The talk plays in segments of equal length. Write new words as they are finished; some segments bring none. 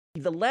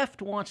The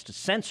left wants to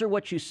censor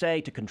what you say,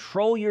 to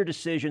control your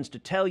decisions, to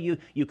tell you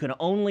you can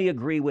only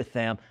agree with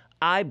them.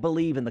 I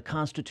believe in the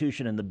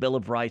Constitution and the Bill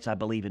of Rights. I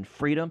believe in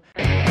freedom.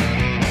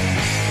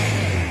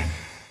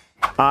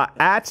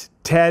 At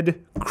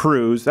Ted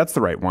Cruz, that's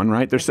the right one,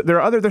 right? There's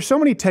so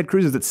many Ted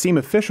Cruzes that seem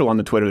official on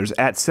the Twitter. There's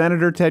at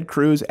Senator Ted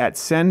Cruz, at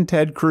Sen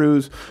Ted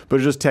Cruz,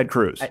 but it's just Ted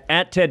Cruz.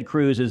 At Ted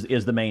Cruz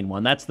is the main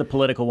one. That's the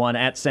political one.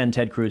 At Sen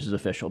Ted Cruz is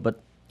official,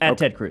 but at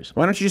Ted Cruz.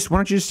 Why don't you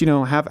just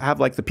have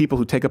like the people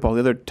who take up all the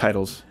other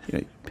titles,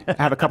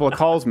 have a couple of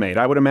calls made.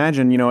 I would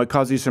imagine, it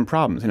causes you some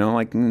problems,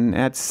 like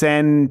at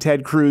Sen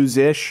Ted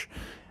Cruz-ish.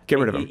 Get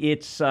rid of them.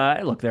 It's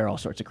look, there are all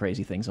sorts of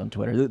crazy things on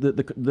Twitter.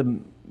 The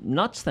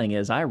nuts thing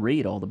is I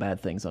read all the bad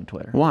things on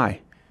Twitter.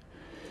 Why?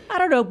 I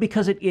don't know,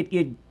 because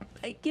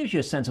it gives you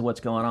a sense of what's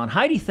going on.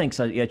 Heidi thinks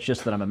it's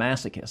just that I'm a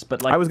masochist,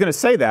 but I was going to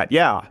say that,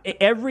 yeah.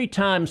 Every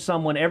time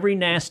every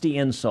nasty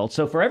insult.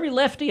 So for every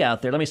lefty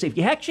out there, let me see, if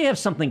you actually have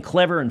something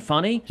clever and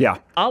funny, yeah,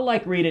 I'll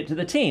read it to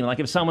the team. Like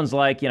if someone's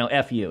like,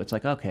 F you, it's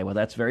like, okay, well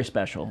that's very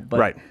special. But,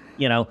 right.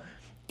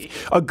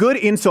 A good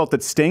insult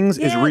that stings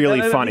is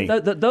really funny.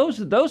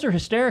 Those are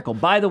hysterical.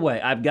 By the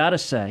way, I've got to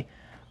say,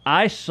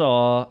 I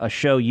saw a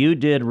show you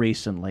did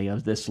recently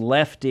of this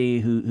lefty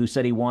who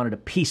said he wanted a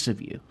piece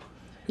of you.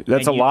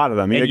 That's a lot of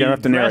them. You're going to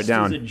have to narrow it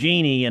down. As a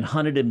genie and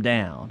hunted him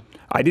down.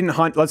 I didn't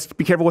hunt. Let's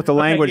be careful with the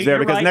language there,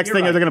 because next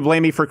thing they're going to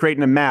blame me for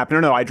creating a map.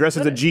 No, I dressed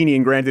as a genie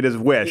and granted his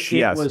wish.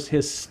 It was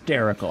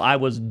hysterical. I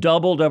was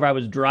doubled over. I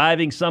was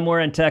driving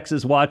somewhere in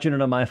Texas, watching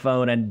it on my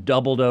phone, and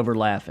doubled over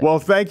laughing. Well,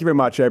 thank you very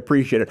much. I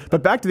appreciate it.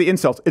 But back to the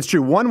insults. It's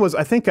true. One was,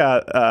 I think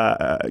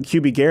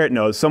QB Garrett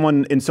knows,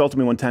 someone insulted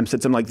me one time,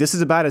 said something like, this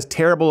is about as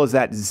terrible as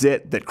that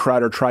zit that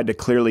Crowder tried to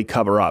clearly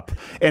cover up.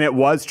 And it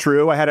was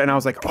true. And I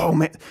was like, oh,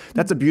 man,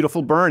 that's a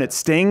beautiful burn. It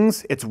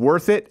stings. It's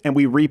worth it. And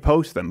we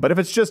repost them. But if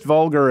it's just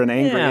vulgar and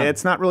angry,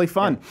 it's not really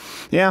fun.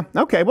 Yeah.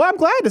 Okay. Well, I'm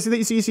glad to see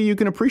that you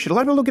can appreciate it. A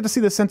lot of people don't get to see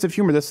the sense of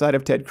humor this side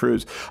of Ted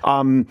Cruz.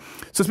 So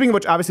speaking of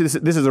which, obviously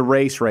this is a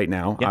race right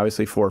now. Yep.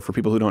 Obviously for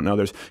people who don't know,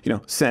 there's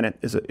Senate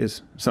is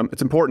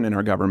it's important in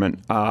our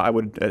government. I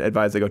would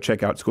advise they go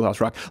check out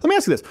Schoolhouse Rock. Let me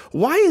ask you this: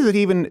 why is it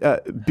even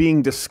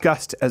being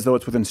discussed as though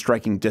it's within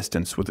striking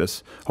distance with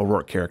this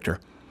O'Rourke character?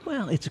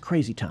 Well, it's a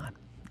crazy time.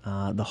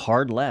 The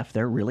hard left,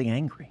 they're really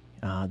angry.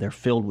 They're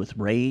filled with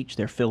rage.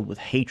 They're filled with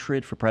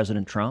hatred for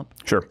President Trump.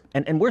 Sure.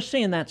 And we're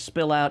seeing that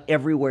spill out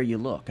everywhere you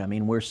look. I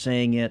mean, we're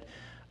seeing it,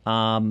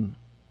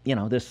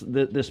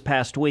 this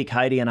past week,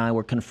 Heidi and I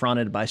were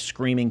confronted by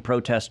screaming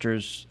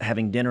protesters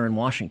having dinner in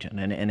Washington.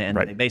 And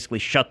right. They basically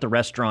shut the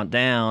restaurant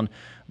down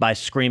by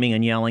screaming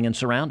and yelling and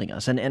surrounding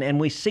us.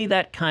 And we see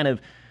that kind of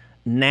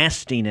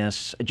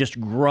nastiness just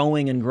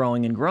growing and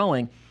growing and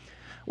growing.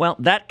 Well,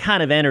 that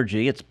kind of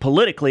energy, it's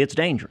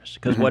dangerous,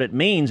 because what it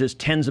means is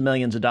tens of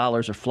millions of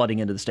dollars are flooding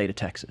into the state of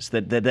Texas.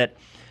 That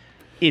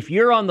if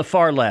you're on the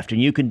far left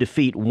and you can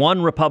defeat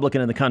one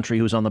Republican in the country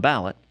who's on the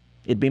ballot,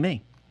 it'd be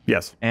me.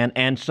 Yes.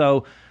 And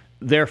so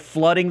they're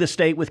flooding the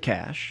state with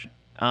cash.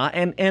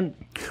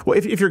 Well,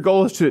 if your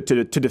goal is to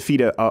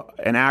defeat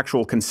an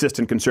actual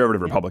consistent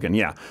conservative Republican,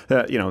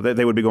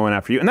 they would be going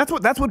after you, and that's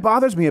what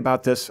bothers me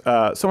about this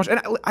so much. And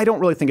I don't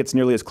really think it's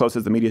nearly as close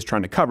as the media is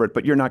trying to cover it.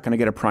 But you're not going to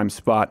get a prime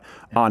spot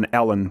on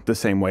Ellen the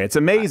same way. It's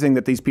amazing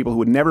that these people who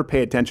would never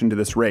pay attention to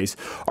this race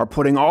are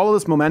putting all of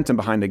this momentum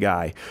behind a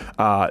guy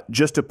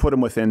just to put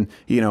him within.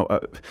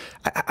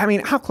 I mean,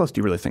 how close do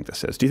you really think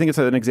this is? Do you think it's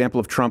an example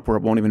of Trump where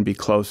it won't even be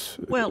close?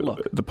 Well,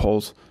 look, the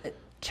polls.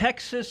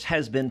 Texas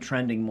has been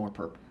trending more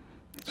purple.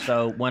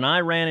 So when I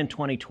ran in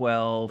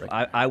 2012,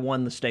 right. I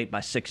won the state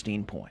by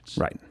 16 points.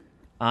 Right.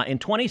 In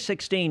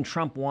 2016,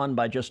 Trump won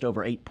by just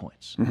over 8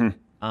 points. Mm-hmm.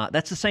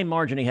 That's the same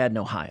margin he had in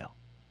Ohio.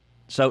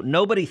 So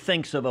nobody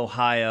thinks of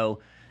Ohio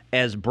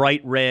as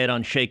bright red,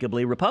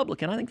 unshakably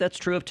Republican. I think that's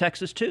true of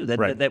Texas, too,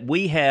 that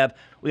we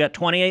got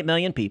 28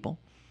 million people.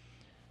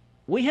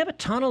 We have a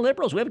ton of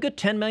liberals. We have a good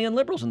 10 million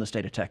liberals in the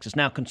state of Texas.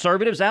 Now,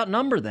 conservatives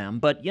outnumber them,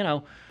 but,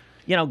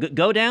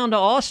 go down to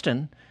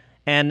Austin,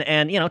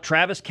 and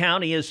Travis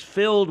County is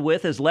filled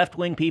with as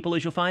left-wing people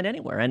as you'll find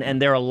anywhere.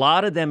 And there are a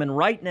lot of them. And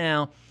right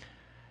now,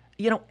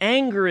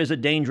 anger is a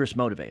dangerous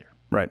motivator.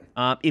 Right.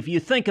 If you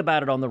think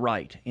about it on the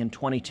right, in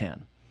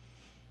 2010,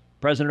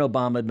 President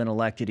Obama had been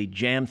elected. He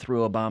jammed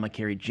through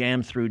Obamacare. He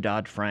jammed through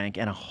Dodd-Frank.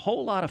 And a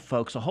whole lot of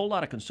folks, a whole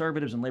lot of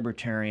conservatives and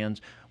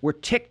libertarians were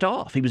ticked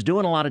off. He was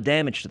doing a lot of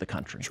damage to the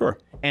country. Sure.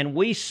 And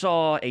we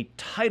saw a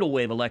tidal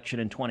wave election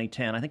in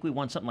 2010. I think we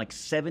won something like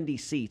 70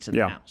 seats in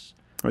the House.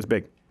 It was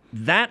big.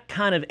 That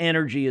kind of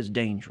energy is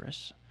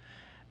dangerous,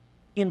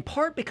 in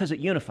part because it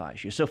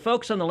unifies you. So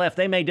folks on the left,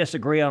 they may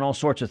disagree on all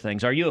sorts of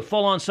things. Are you a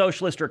full-on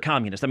socialist or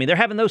communist? I mean, they're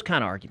having those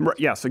kind of arguments.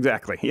 Yes,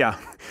 exactly. Yeah.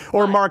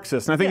 Or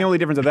Marxist. And I think the only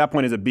difference at that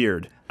point is a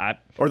beard.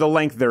 Or the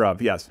length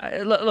thereof, yes.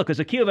 Look, as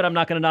a Cuban, I'm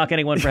not going to knock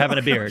anyone for having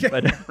a beard.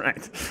 But,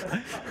 right.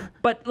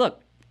 But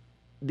look,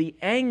 the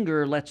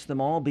anger lets them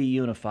all be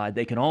unified.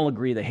 They can all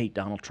agree they hate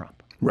Donald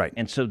Trump. Right.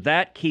 And so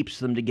that keeps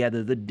them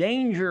together. The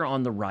danger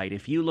on the right,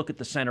 if you look at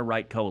the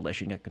center-right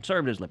coalition, you got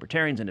conservatives,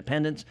 libertarians,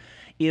 independents,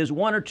 is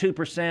 1 or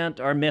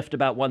 2% are miffed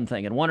about one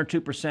thing, and 1 or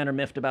 2% are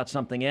miffed about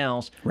something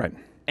else. Right.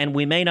 And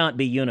we may not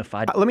be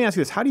unified. Let me ask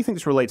you this. How do you think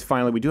this relates,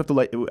 finally, we do have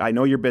to I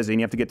know you're busy and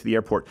you have to get to the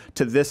airport,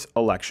 to this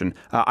election.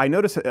 I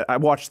noticed, I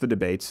watched the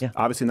debates. Yeah.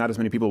 Obviously not as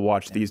many people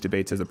watched these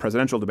debates as the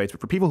presidential debates,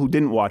 but for people who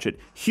didn't watch it,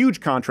 huge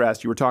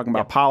contrast. You were talking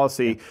about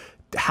policy,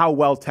 how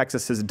well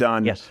Texas has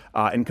done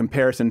in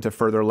comparison to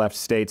further left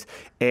states.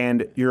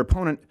 And your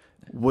opponent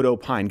would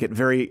opine, get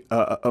very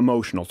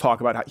emotional,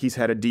 talk about how he's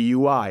had a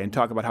DUI and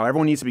talk about how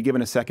everyone needs to be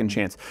given a second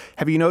chance.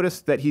 Have you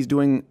noticed that he's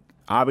doing,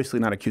 obviously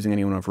not accusing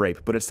anyone of rape,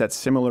 but it's that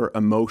similar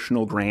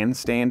emotional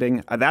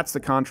grandstanding? That's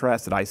the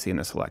contrast that I see in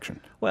this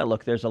election. Well,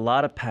 look, there's a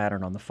lot of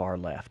pattern on the far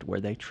left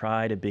where they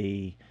try to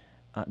be,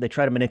 they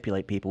try to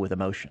manipulate people with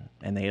emotion,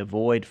 and they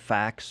avoid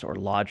facts or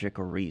logic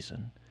or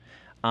reason.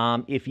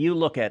 If you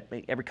look at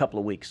every couple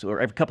of weeks, or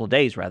every couple of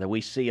days rather,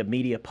 we see a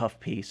media puff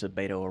piece of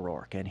Beto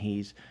O'Rourke, and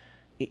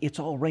it's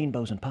all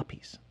rainbows and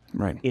puppies.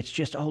 Right. It's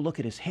just, oh, look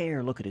at his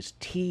hair, look at his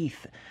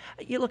teeth.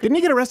 Didn't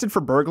he get arrested for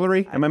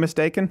burglary? Am I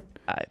mistaken?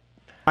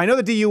 I know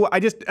the DUI.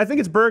 I think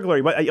it's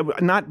burglary, but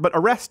but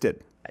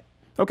arrested.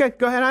 Okay,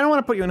 go ahead. I don't want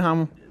to put you in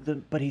harm.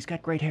 But he's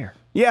got great hair.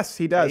 Yes,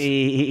 he does.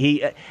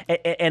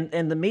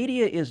 And the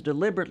media is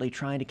deliberately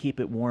trying to keep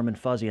it warm and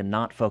fuzzy and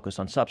not focus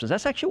on substance.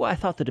 That's actually why I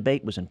thought the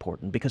debate was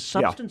important, because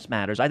substance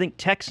matters. I think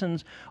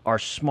Texans are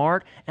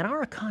smart, and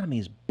our economy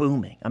is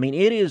booming. I mean,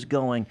 it is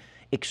going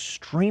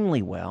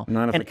extremely well.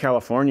 Not if the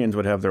Californians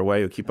would have their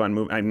way, who keep on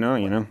moving. I know,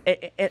 you know.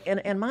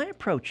 And my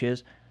approach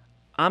is,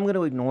 I'm going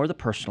to ignore the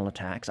personal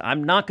attacks.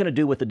 I'm not going to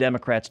do what the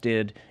Democrats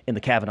did in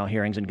the Kavanaugh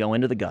hearings and go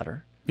into the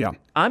gutter. Yeah.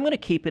 I'm going to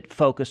keep it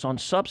focused on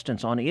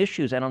substance, on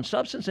issues. And on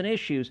substance and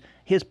issues,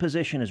 his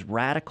position is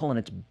radical, and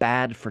it's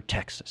bad for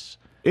Texas.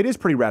 It is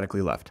pretty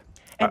radically left.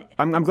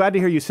 I'm glad to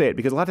hear you say it,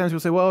 because a lot of times people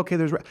say, well, okay,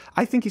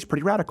 I think he's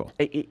pretty radical.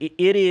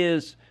 It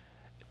is.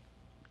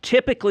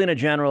 Typically in a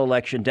general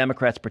election,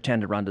 Democrats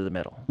pretend to run to the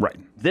middle. Right.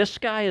 This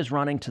guy is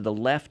running to the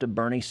left of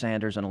Bernie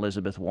Sanders and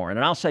Elizabeth Warren.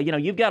 And I'll say,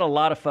 you've got a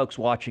lot of folks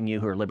watching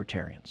you who are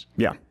libertarians.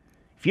 Yeah.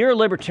 If you're a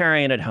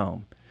libertarian at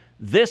home,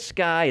 this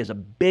guy is a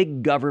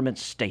big government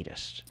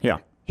statist. Yeah.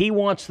 He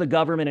wants the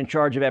government in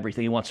charge of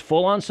everything. He wants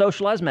full-on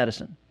socialized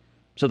medicine.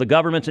 So the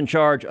government's in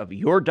charge of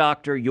your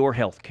doctor, your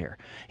health care.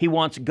 He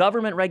wants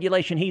government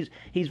regulation.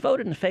 He's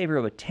voted in favor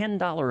of a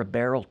 $10 a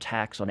barrel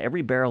tax on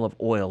every barrel of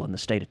oil in the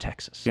state of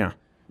Texas. Yeah.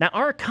 Now,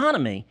 our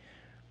economy,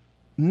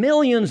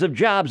 millions of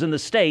jobs in the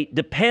state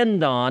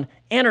depend on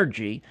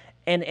energy,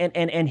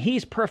 and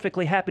he's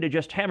perfectly happy to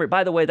just hammer it.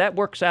 By the way, that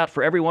works out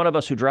for every one of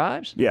us who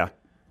drives. Yeah.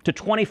 To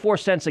 24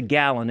 cents a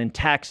gallon in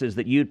taxes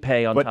that you'd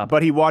pay on top.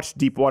 But he watched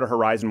Deepwater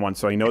Horizon once,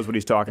 so he knows what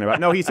he's talking about.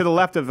 No, he's to the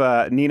left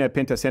of Nina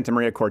Pinta Santa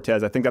Maria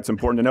Cortez. I think that's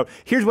important to note.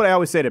 Here's what I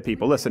always say to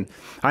people. Listen,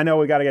 I know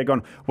we got to get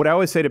going. What I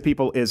always say to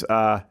people is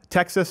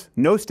Texas,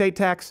 no state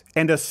tax,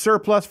 and a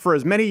surplus for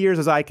as many years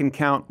as I can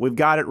count. We've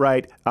got it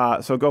right.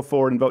 So go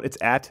forward and vote. It's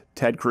at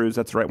Ted Cruz.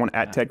 That's the right one,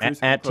 at Ted Cruz.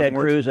 At Ted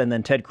Cruz, and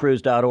then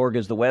tedcruz.org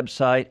is the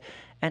website.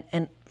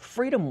 And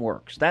freedom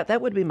works.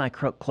 That would be my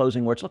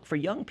closing words. Look, for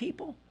young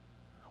people,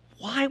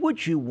 why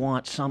would you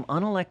want some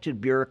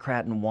unelected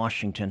bureaucrat in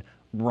Washington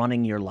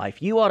running your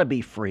life? You ought to be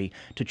free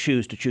to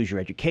choose your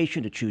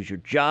education, to choose your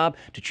job,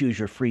 to choose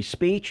your free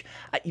speech.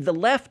 The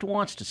left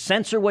wants to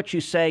censor what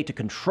you say, to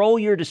control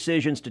your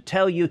decisions, to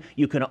tell you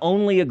you can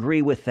only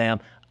agree with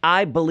them.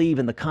 I believe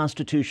in the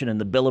Constitution and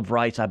the Bill of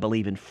Rights. I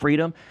believe in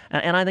freedom.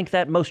 And I think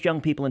that most young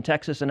people in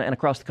Texas and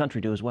across the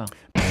country do as well.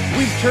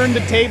 We've turned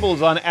the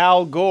tables on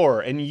Al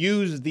Gore and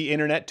used the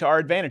internet to our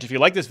advantage. If you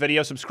like this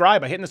video,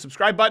 subscribe by hitting the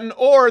subscribe button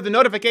or the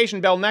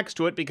notification bell next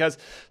to it, because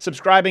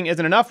subscribing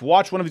isn't enough.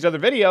 Watch one of these other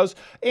videos.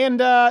 And,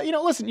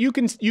 listen, you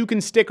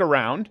can stick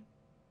around.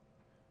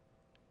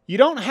 You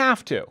don't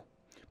have to.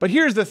 But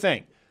here's the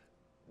thing.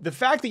 The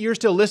fact that you're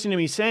still listening to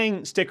me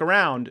saying stick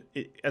around,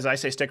 as I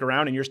say stick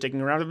around and you're sticking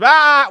around,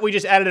 we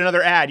just added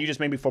another ad. You just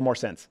made me 4 more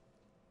cents.